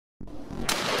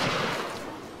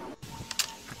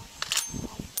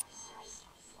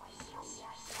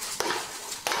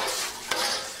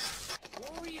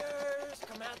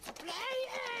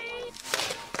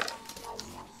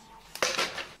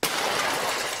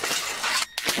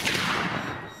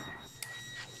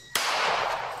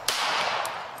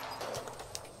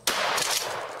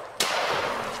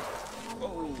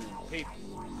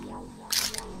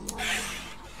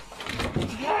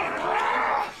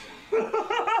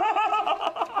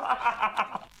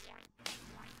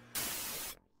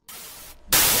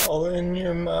all in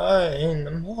your mind.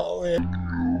 I'm all in.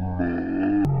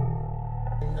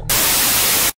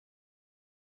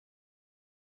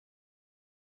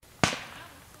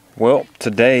 Well,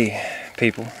 today,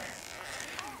 people,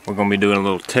 we're gonna be doing a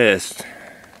little test.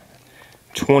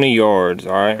 20 yards,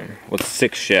 alright, with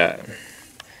 6-shot.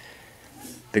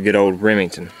 The good old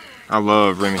Remington. I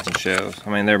love Remington shells. I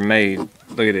mean, they're made,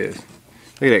 look at this.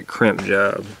 Look at that crimp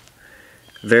job.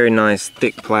 Very nice,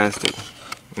 thick plastic.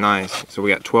 Nice. So we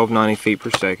got 1290 feet per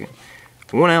second.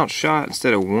 1 ounce shot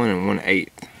instead of 1 1/8.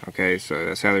 Okay, so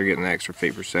that's how they're getting the extra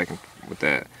feet per second with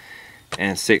that.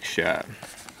 And 6-shot.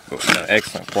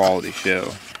 Excellent quality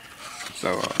shell.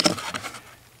 So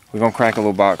we're gonna crack a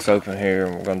little box open here,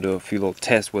 and we're gonna do a few little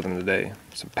tests with them today.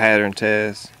 Some pattern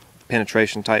tests,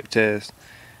 penetration type tests,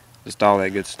 just all that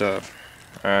good stuff.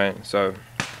 All right, so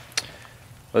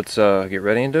let's get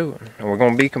ready and do it. And we're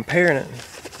gonna be comparing it,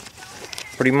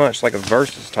 pretty much like a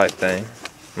versus type thing.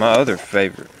 My other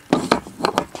favorite,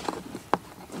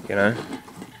 you know,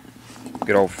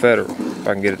 good old Federal. If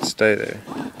I can get it to stay there.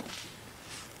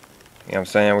 You know what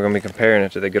I'm saying? We're going to be comparing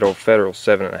it to the good old Federal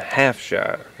 7.5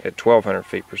 shot at 1200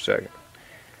 feet per second.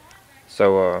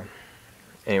 So,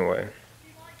 anyway,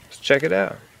 let's check it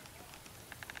out.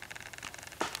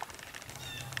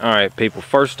 Alright, people,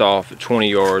 first off, at 20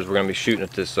 yards, we're going to be shooting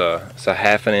at this, it's a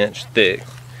 1/2 inch thick,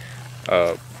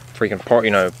 freaking part,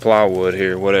 you know, plywood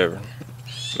here, whatever.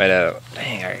 Made out of,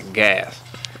 dang, I got gas.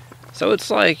 So it's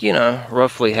like, you know,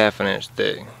 roughly 1/2 inch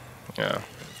thick, you know.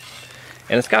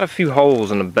 And it's got a few holes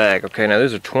in the back. Okay, now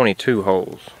those are 22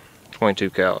 holes, 22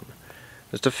 caliber.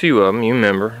 Just a few of them, you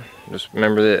remember. Just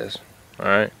remember this,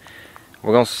 alright?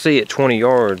 We're going to see at 20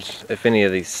 yards if any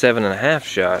of these 7.5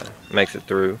 shot makes it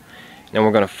through. Then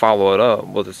we're going to follow it up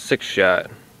with a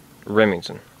 6-shot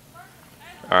Remington.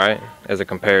 Alright, as a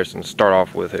comparison to start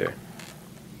off with here.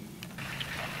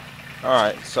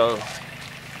 Alright, so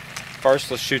first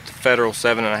let's shoot the Federal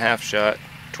 7.5 shot,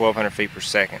 1200 feet per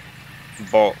second.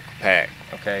 Bulk pack,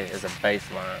 okay, as a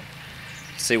baseline.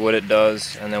 See what it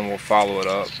does, and then we'll follow it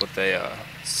up with a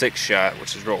 6-shot,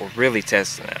 which is what we're really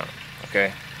testing out.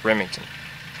 Okay, Remington.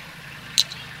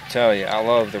 Tell you, I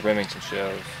love the Remington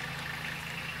shells.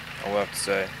 I will have to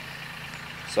say.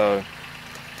 So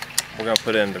we're gonna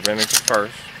put in the Remington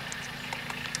first,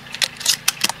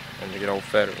 and the good old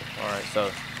Federal. All right, so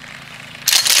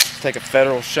let's take a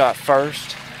Federal shot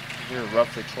first. Here,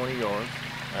 roughly 20 yards.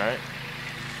 All right.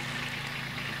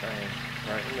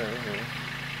 Right in there, here.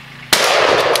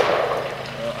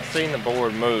 Well, I seen the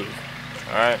board move.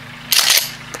 Alright.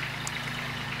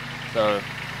 So,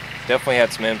 definitely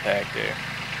had some impact there.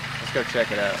 Let's go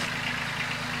check it out.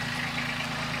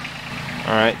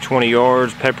 Alright, 20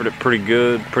 yards, peppered it pretty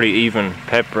good, pretty even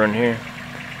pepper in here.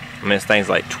 I mean, this thing's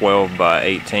like 12 by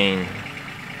 18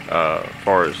 as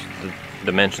far as the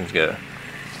dimensions go.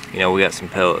 You know, we got some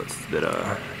pellets that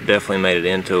definitely made it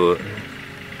into it.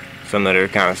 Some that are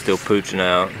kind of still pooching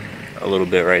out a little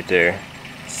bit right there.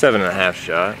 7.5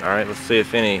 shot. All right, let's see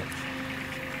if any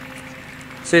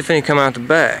come out the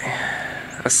back.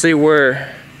 I see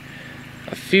where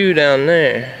a few down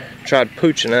there tried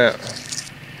pooching out.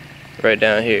 Right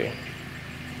down here.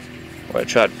 Where it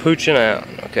tried pooching out.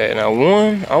 Okay, now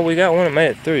one, oh, we got one that made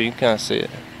it through. You can kind of see it.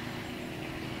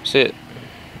 See it?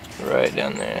 Right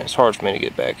down there. It's hard for me to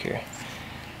get back here.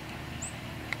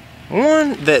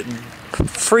 One that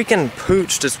freaking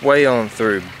pooched its way on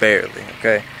through, barely,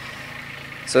 okay?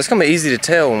 So it's gonna be easy to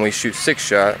tell when we shoot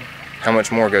 6-shot how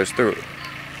much more goes through it.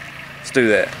 Let's do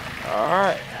that.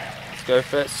 Alright, let's go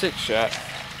for that 6-shot.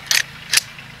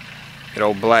 Good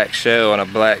old black shell and a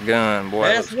black gun, boy.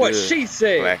 That's what good. She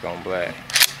said. Black on black.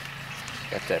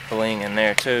 Got that bling in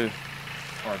there too.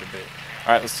 Hard to beat.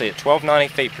 Alright, let's see it.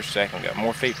 1290 feet per second. Got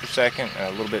more feet per second and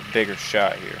a little bit bigger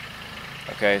shot here.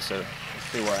 Okay, so let's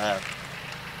see what happens.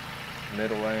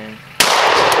 Middle lane.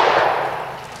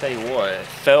 Tell you what, it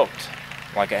felt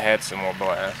like it had some more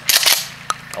blast.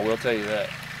 I will tell you that.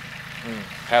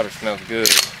 Powder smells good.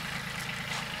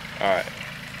 Alright,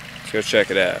 let's go check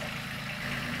it out.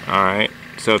 Alright,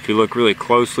 so if you look really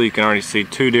closely, you can already see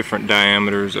 2 different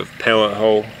diameters of pellet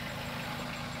hole.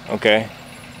 Okay,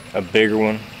 a bigger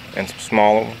one and some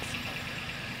smaller ones.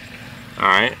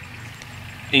 Alright,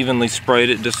 evenly sprayed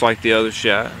it just like the other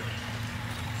shot.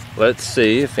 Let's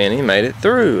see if any made it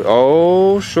through.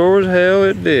 Oh, sure as hell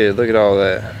it did. Look at all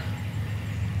that.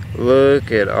 Look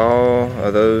at all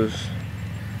of those.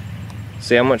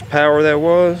 See how much power that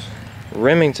was?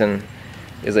 Remington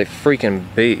is a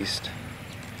freaking beast.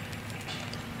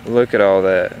 Look at all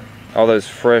that. All those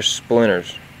fresh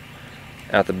splinters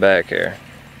out the back here.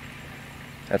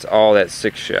 That's all that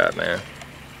 6-shot, man.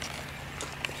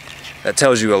 That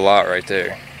tells you a lot right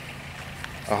there.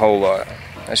 a whole lot.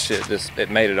 That shit, it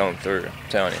made it on through. I'm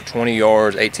telling you, 20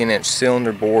 yards, 18-inch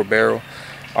cylinder bore barrel.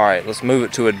 All right, let's move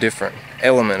it to a different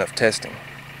element of testing.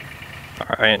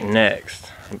 All right,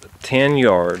 next, 10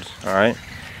 yards. All right,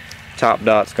 top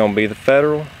dot's gonna be the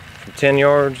Federal for 10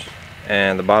 yards,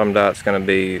 and the bottom dot's gonna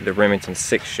be the Remington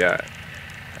 6-shot.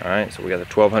 All right, so we got the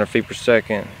 1200 feet per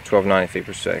second, 1290 feet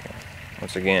per second.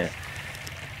 Once again,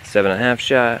 7.5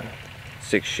 shot,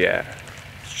 6 shot.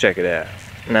 Let's check it out.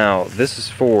 Now, this is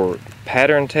for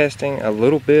pattern testing a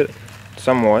little bit,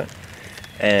 somewhat.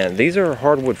 And these are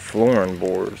hardwood flooring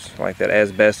boards, like that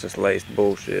asbestos laced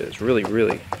bullshit. It's really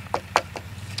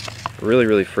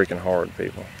freaking hard,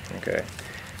 people. Okay,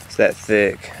 it's that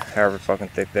thick, however fucking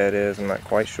thick that is, I'm not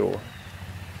quite sure.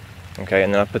 Okay,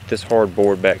 and then I put this hard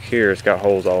board back here. It's got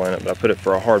holes all in it, but I put it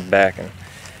for a hard backing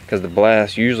because the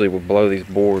blast usually will blow these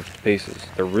boards to pieces.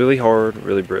 They're really hard,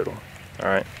 really brittle. All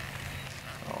right,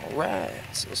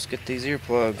 so let's get these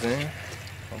earplugs in.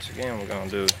 Once again, we're gonna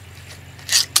do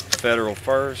Federal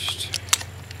first,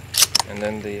 and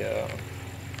then the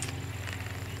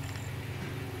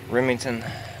Remington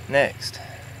next.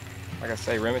 Like I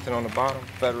say, Remington on the bottom,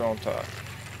 Federal on top.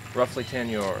 Roughly 10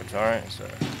 yards, all right, so.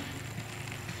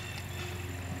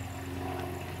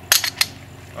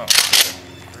 Oh,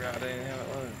 forgot I didn't have it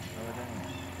loaded.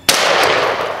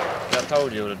 I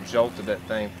told you it would have jolted that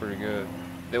thing pretty good.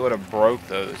 They would have broke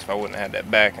those if I wouldn't have had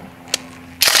that backing.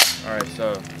 All right,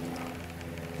 so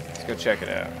let's go check it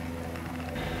out.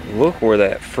 Look where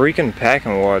that freaking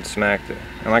packing wad smacked it.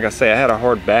 And like I say, I had a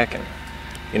hard backing,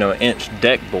 you know, 1-inch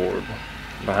deck board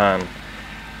behind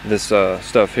this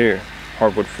stuff here,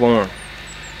 hardwood flooring.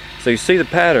 So you see the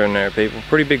pattern there, people.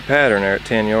 Pretty big pattern there at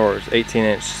 10 yards,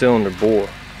 18-inch cylinder bore.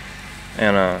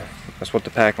 And that's what the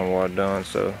packing wad done.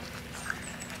 So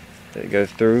did it go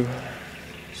through?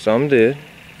 Some did.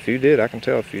 A few did. I can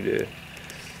tell a few did.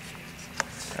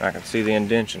 And I can see the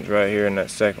indentions right here in that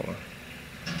second one.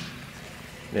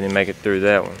 Didn't make it through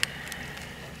that one.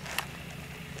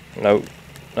 Nope,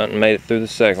 nothing made it through the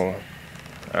second one.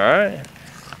 Alright,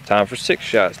 time for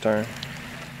 6-shot's turn.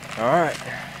 Alright,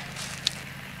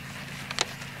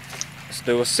 let's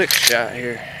do a 6-shot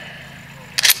here.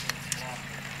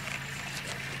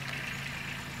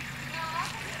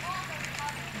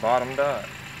 Bottom dot.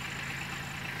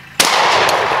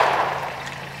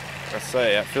 Like I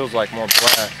say, that feels like more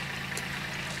blast.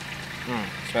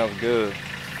 Smells good.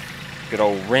 Good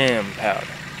old rim powder.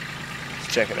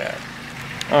 Let's check it out.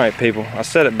 Alright, people, I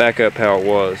set it back up how it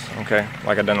was, okay,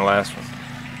 like I done the last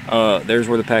one. There's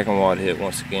where the packing wad hit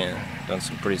once again. Done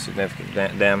some pretty significant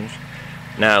damage.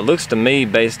 Now it looks to me,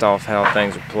 based off how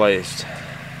things are placed,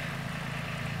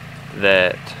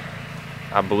 that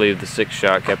I believe the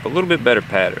 6-shot kept a little bit better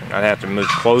pattern. I'd have to move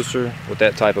closer with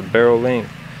that type of barrel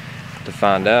length to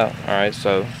find out. Alright,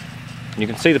 so you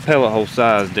can see the pellet hole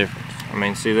size difference. I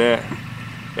mean, see that?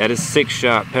 That is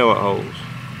 6-shot pellet holes.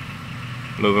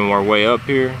 Moving our way up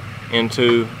here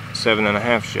into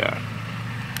 7.5 shot.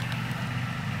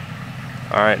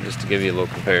 Alright, just to give you a little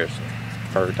comparison.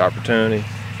 Perfect opportunity.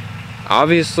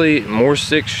 Obviously, more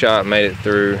 6-shot made it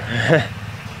through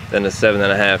than the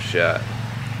 7.5 shot.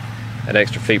 That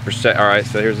extra feet per second. Alright,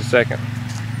 so here's the second.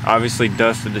 Obviously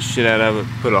dusted the shit out of it,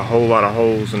 put a whole lot of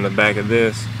holes in the back of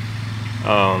this.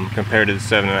 Compared to the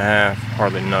 7.5,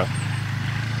 hardly nothing.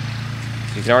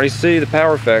 You can already see the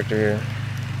power factor here.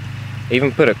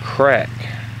 Even put a crack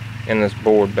in this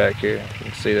board back here. You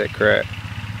can see that crack.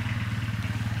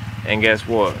 And guess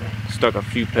what? Stuck a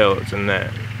few pellets in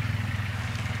that.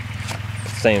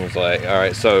 It seems like.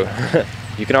 Alright, so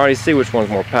you can already see which one's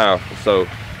more powerful. So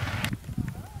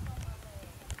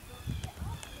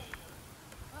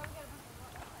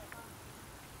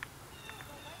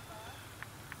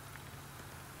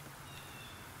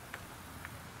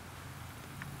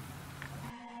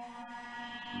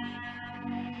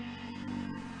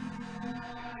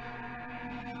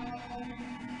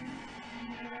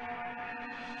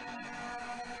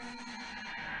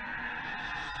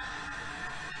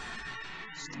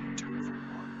Stay tuned for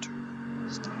part 2.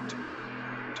 Stay tuned for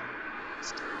part 2.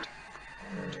 Stay tuned for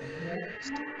part 2.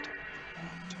 Stay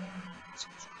tuned for part 2.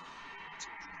 Subscribe.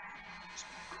 Subscribe.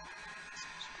 Subscribe.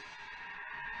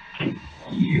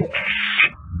 Subscribe.